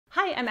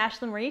Hi, I'm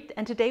Ashlee Marie,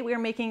 and today we are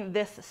making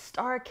this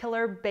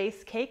Starkiller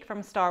Base cake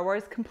from Star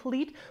Wars,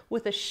 complete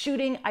with a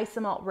shooting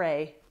isomalt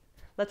ray.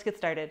 Let's get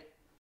started.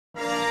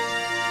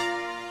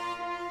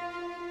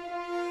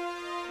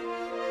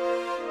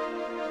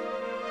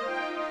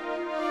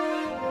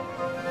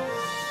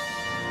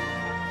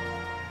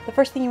 The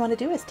first thing you want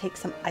to do is take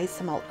some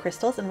isomalt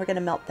crystals and we're going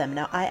to melt them.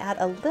 Now I add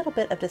a little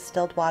bit of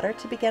distilled water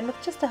to begin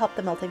with just to help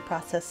the melting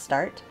process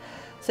start.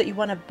 So you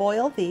want to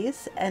boil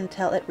these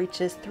until it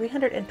reaches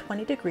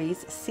 320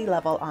 degrees sea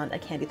level on a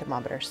candy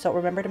thermometer. So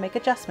remember to make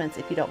adjustments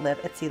if you don't live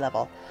at sea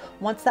level.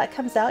 Once that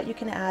comes out, you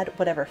can add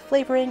whatever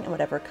flavoring and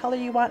whatever color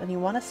you want, and you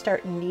want to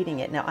start kneading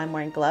it. Now I'm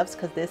wearing gloves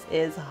because this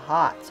is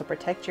hot, so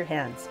protect your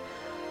hands.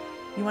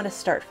 You want to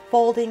start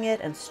folding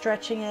it and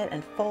stretching it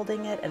and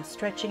folding it and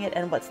stretching it,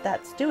 and what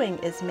that's doing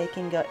is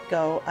making it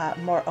go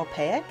more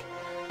opaque,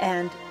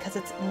 and because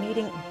it's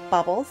kneading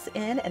bubbles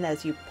in, and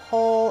as you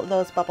pull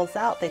those bubbles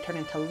out they turn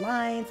into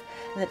lines,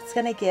 and it's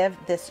going to give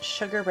this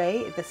sugar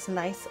ray this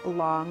nice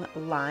long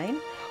line.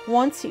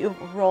 Once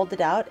you've rolled it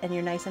out and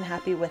you're nice and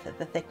happy with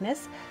the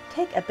thickness,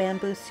 take a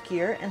bamboo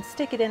skewer and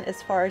stick it in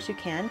as far as you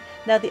can.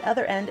 Now the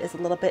other end is a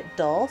little bit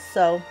dull,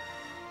 so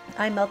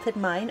I melted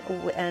mine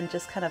and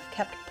just kind of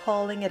kept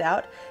pulling it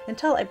out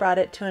until I brought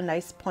it to a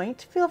nice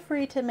point. Feel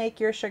free to make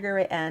your sugar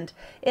ray end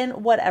in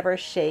whatever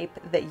shape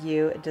that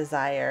you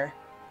desire.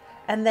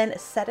 And then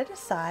set it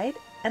aside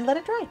and let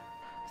it dry.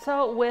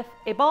 So with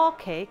a ball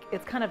cake,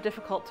 it's kind of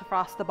difficult to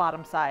frost the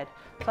bottom side.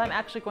 So I'm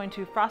actually going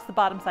to frost the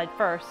bottom side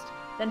first,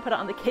 then put it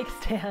on the cake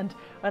stand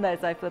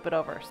as I flip it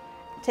over.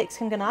 Take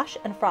some ganache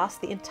and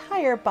frost the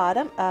entire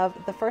bottom of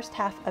the first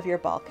half of your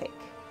ball cake.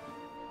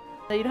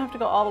 Now you don't have to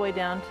go all the way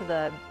down to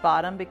the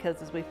bottom,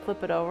 because as we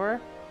flip it over,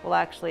 we'll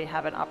actually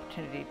have an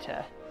opportunity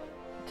to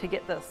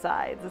get those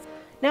sides.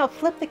 Now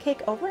flip the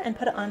cake over and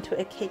put it onto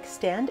a cake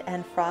stand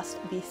and frost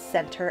the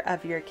center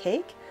of your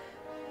cake.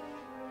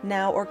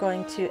 Now we're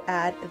going to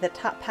add the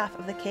top half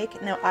of the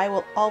cake. Now I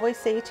will always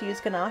say to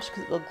use ganache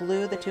because it will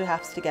glue the two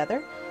halves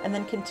together, and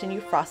then continue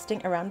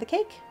frosting around the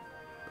cake.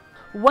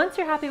 Once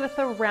you're happy with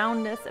the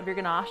roundness of your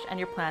ganache and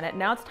your planet,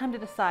 now it's time to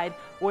decide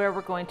where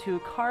we're going to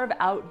carve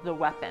out the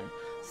weapon.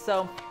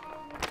 So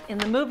in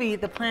the movie,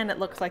 the planet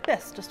looks like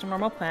this, just a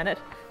normal planet,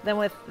 then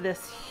with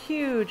this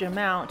huge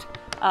amount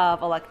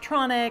of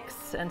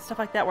electronics and stuff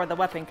like that where the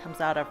weapon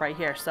comes out of right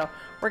here. So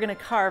we're going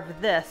to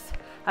carve this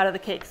out of the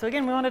cake. So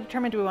again, we want to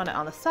determine, do we want it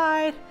on the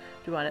side?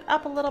 Do we want it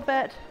up a little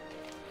bit?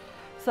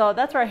 So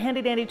that's where our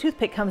handy dandy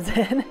toothpick comes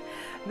in.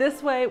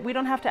 This way we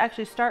don't have to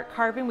actually start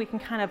carving. We can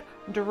kind of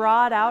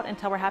draw it out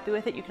until we're happy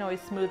with it. You can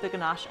always smooth the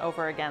ganache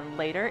over again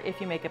later if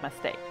you make a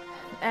mistake.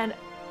 And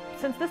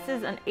since this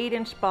is an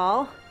 8-inch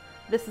ball,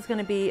 this is going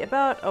to be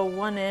about a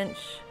 1-inch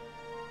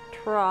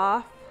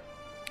trough.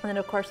 And then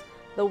of course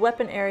the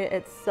weapon area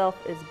itself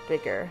is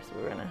bigger. So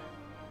we're going to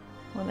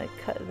want to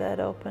cut that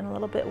open a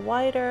little bit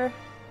wider.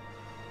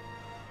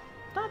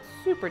 Not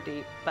super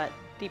deep, but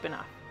deep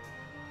enough.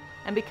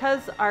 And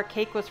because our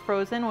cake was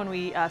frozen when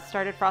we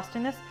started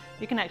frosting this,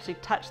 you can actually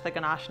touch the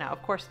ganache now.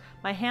 Of course,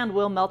 my hand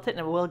will melt it and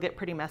it will get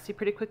pretty messy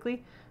pretty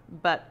quickly,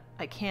 but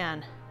I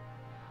can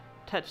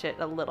touch it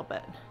a little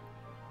bit.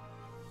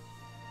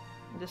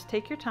 And just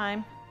take your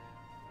time.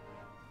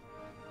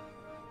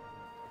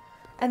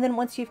 And then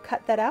once you've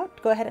cut that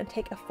out, go ahead and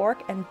take a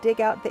fork and dig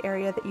out the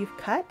area that you've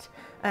cut.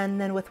 And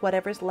then with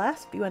whatever's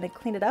left, you want to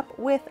clean it up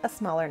with a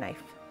smaller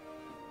knife,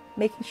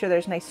 making sure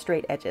there's nice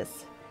straight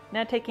edges.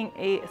 Now taking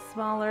a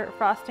smaller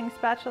frosting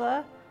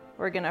spatula,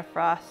 we're going to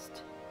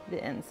frost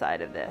the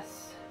inside of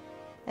this.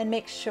 And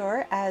make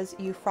sure as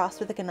you frost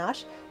with the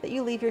ganache that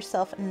you leave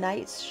yourself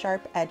nice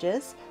sharp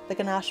edges. The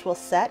ganache will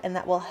set, and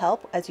that will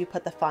help as you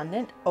put the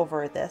fondant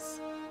over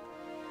this.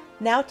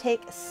 Now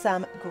take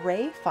some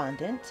gray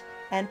fondant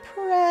and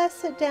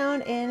press it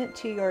down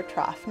into your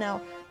trough.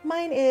 Now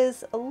mine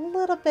is a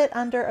little bit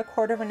under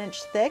 1/4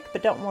 inch thick,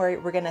 but don't worry,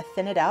 we're going to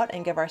thin it out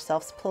and give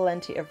ourselves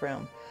plenty of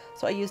room.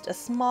 So I used a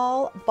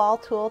small ball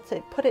tool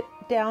to put it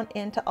down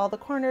into all the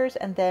corners,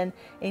 and then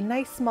a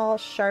nice small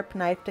sharp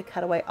knife to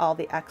cut away all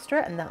the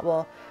extra, and that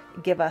will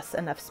give us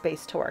enough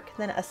space to work.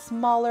 Then a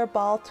smaller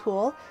ball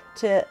tool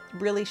to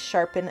really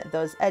sharpen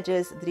those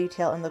edges, the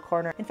detail in the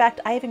corner. In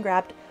fact, I even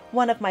grabbed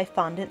one of my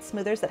fondant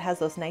smoothers that has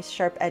those nice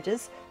sharp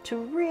edges to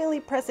really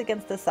press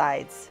against the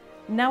sides.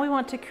 Now we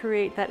want to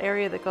create that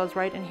area that goes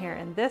right in here,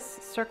 and this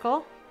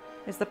circle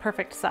is the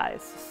perfect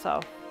size.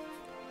 So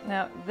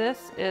now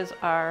this is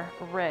our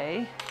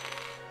ray,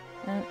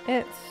 and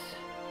it's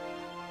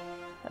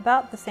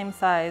about the same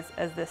size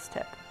as this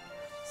tip.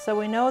 So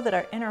we know that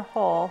our inner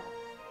hole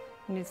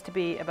needs to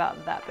be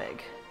about that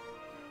big.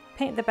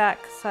 Paint the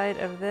back side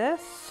of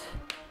this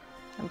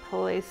and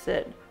place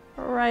it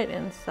right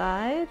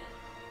inside.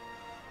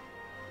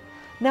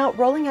 Now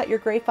rolling out your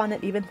gray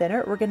fondant even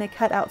thinner, we're going to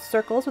cut out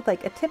circles with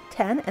like a tip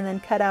 10, and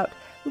then cut out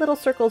little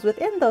circles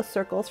within those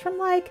circles from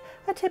like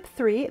a tip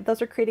 3.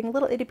 Those are creating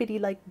little itty bitty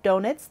like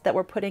donuts that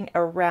we're putting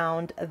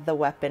around the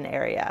weapon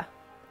area.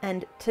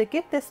 And to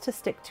get this to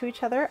stick to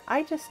each other,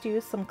 I just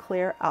use some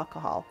clear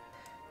alcohol.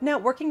 Now,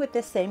 working with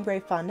this same gray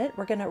fondant,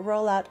 we're going to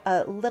roll out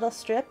a little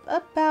strip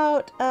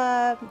about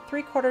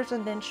 3/4 of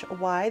an inch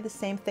wide, the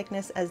same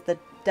thickness as the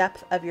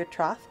depth of your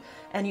trough.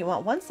 And you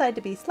want one side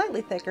to be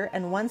slightly thicker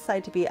and one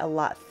side to be a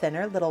lot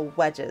thinner, little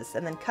wedges,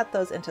 and then cut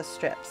those into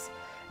strips.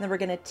 And then we're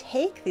going to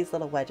take these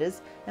little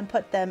wedges and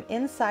put them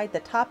inside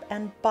the top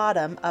and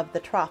bottom of the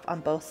trough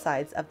on both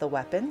sides of the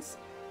weapons.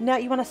 Now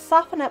you want to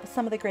soften up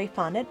some of the gray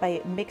fondant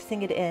by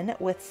mixing it in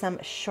with some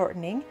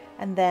shortening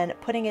and then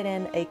putting it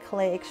in a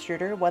clay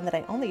extruder, one that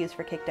I only use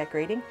for cake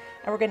decorating.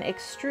 And we're going to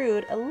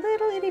extrude a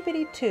little itty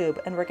bitty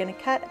tube, and we're going to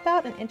cut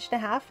about 1.5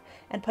 inches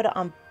and put it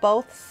on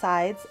both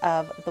sides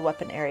of the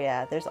weapon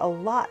area. There's a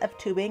lot of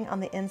tubing on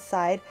the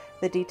inside,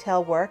 the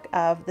detail work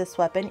of this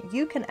weapon.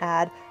 You can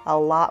add a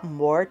lot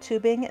more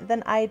tubing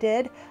than I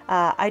did.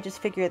 I just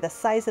figure the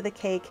size of the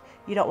cake,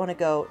 you don't want to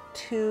go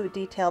too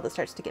detailed, it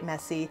starts to get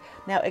messy.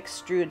 Now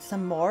extrude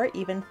some more,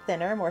 even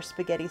thinner, more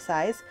spaghetti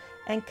size,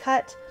 and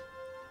cut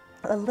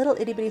a little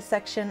itty bitty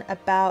section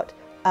about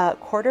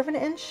 1/4 of an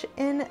inch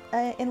in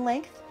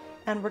length.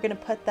 And we're going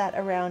to put that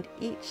around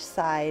each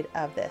side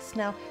of this.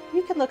 Now,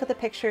 you can look at the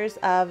pictures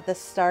of the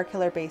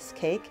Starkiller Base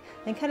cake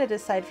and kind of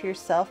decide for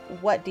yourself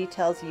what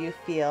details you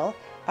feel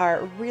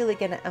are really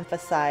going to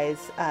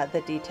emphasize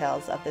the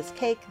details of this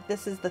cake.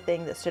 This is the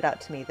thing that stood out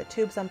to me, the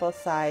tubes on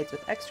both sides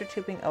with extra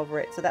tubing over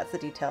it. So that's the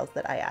details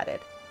that I added.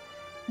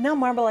 Now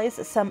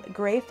marbleize some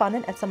gray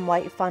fondant and some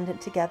white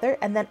fondant together,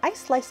 and then I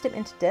sliced them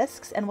into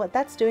discs, and what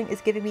that's doing is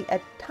giving me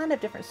a ton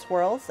of different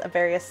swirls of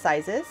various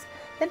sizes.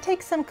 Then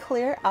take some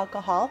clear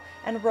alcohol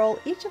and roll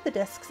each of the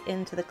discs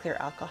into the clear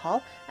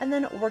alcohol, and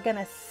then we're going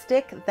to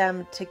stick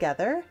them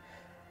together.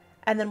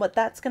 And then what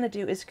that's going to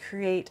do is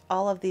create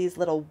all of these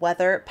little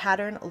weather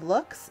pattern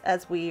looks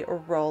as we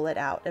roll it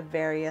out of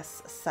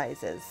various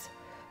sizes.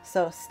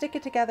 So stick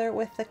it together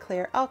with the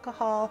clear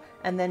alcohol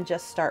and then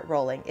just start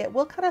rolling. It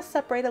will kind of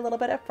separate a little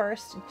bit at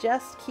first,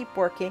 just keep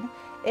working.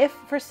 If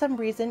for some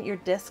reason your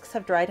discs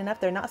have dried enough,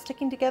 they're not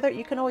sticking together,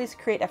 you can always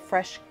create a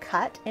fresh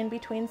cut in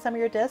between some of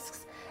your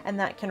discs, and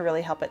that can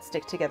really help it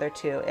stick together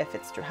too if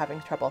it's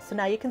having trouble. So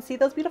now you can see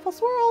those beautiful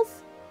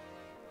swirls.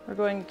 We're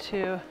going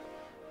to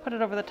put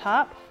it over the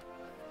top.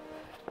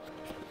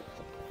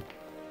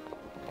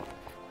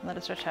 Let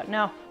it stretch out.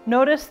 Now,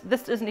 notice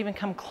this doesn't even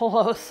come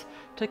close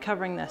to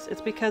covering this. It's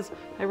because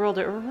I rolled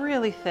it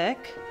really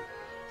thick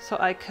so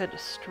I could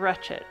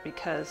stretch it,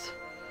 because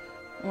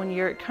when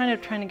you're kind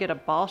of trying to get a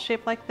ball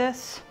shape like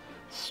this,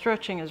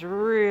 stretching is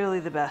really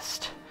the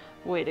best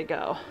way to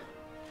go.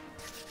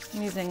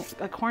 I'm using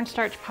a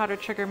cornstarch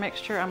powdered sugar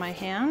mixture on my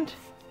hand.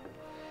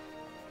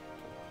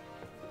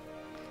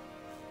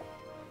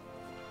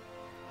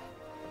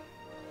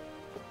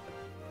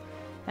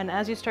 And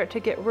as you start to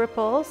get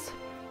ripples,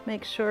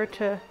 make sure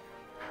to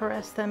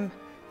press them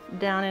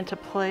down into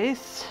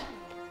place.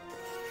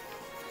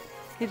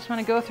 You just want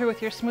to go through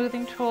with your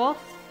smoothing tool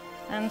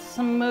and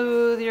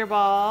smooth your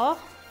ball,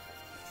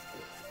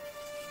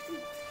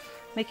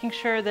 making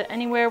sure that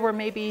anywhere where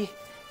maybe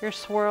your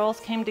swirls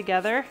came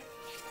together,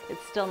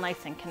 it's still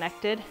nice and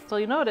connected. So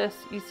you notice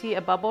you see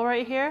a bubble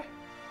right here.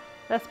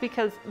 That's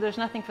because there's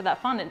nothing for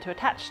that fondant to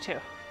attach to,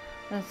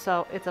 and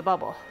so it's a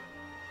bubble.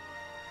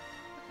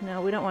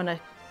 Now we don't want to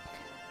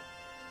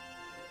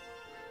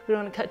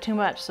cut too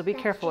much, so be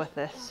careful with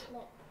this.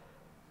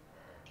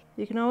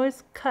 You can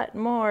always cut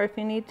more if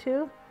you need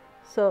to,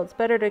 so it's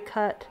better to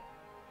cut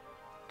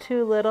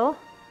too little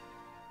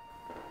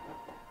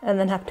and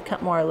then have to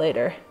cut more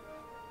later.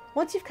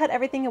 Once you've cut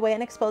everything away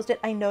and exposed it,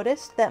 I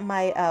noticed that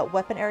my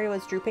weapon area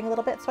was drooping a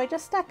little bit, so I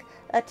just stuck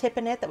a tip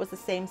in it that was the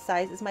same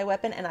size as my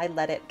weapon, and I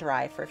let it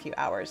dry for a few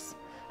hours.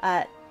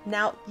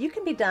 Now, you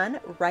can be done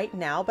right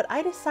now, but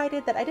I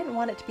decided that I didn't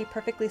want it to be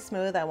perfectly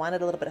smooth. I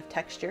wanted a little bit of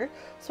texture.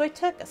 So I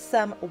took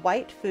some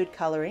white food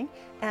coloring,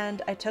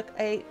 and I took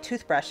a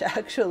toothbrush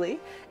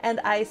actually, and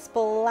I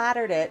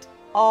splattered it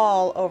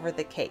all over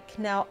the cake.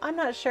 Now, I'm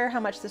not sure how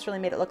much this really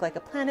made it look like a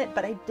planet,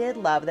 but I did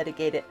love that it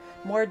gave it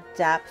more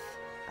depth.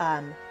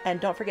 And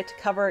don't forget to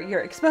cover your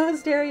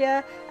exposed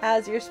area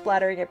as you're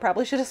splattering. It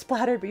probably should have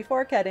splattered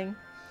before cutting.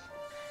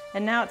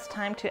 And now it's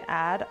time to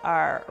add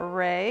our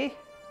ray.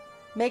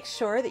 Make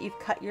sure that you've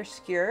cut your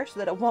skewer so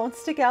that it won't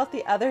stick out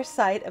the other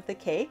side of the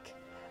cake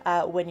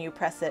when you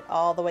press it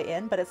all the way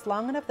in, but it's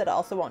long enough that it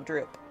also won't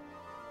droop.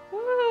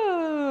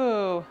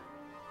 Woo!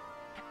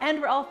 And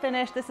we're all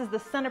finished. This is the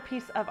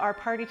centerpiece of our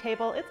party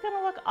table. It's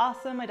gonna look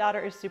awesome. My daughter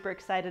is super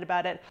excited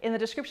about it. In the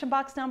description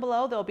box down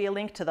below, there'll be a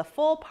link to the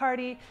full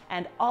party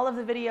and all of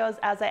the videos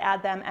as I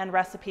add them, and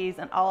recipes,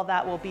 and all of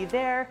that will be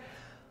there.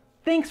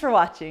 Thanks for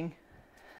watching.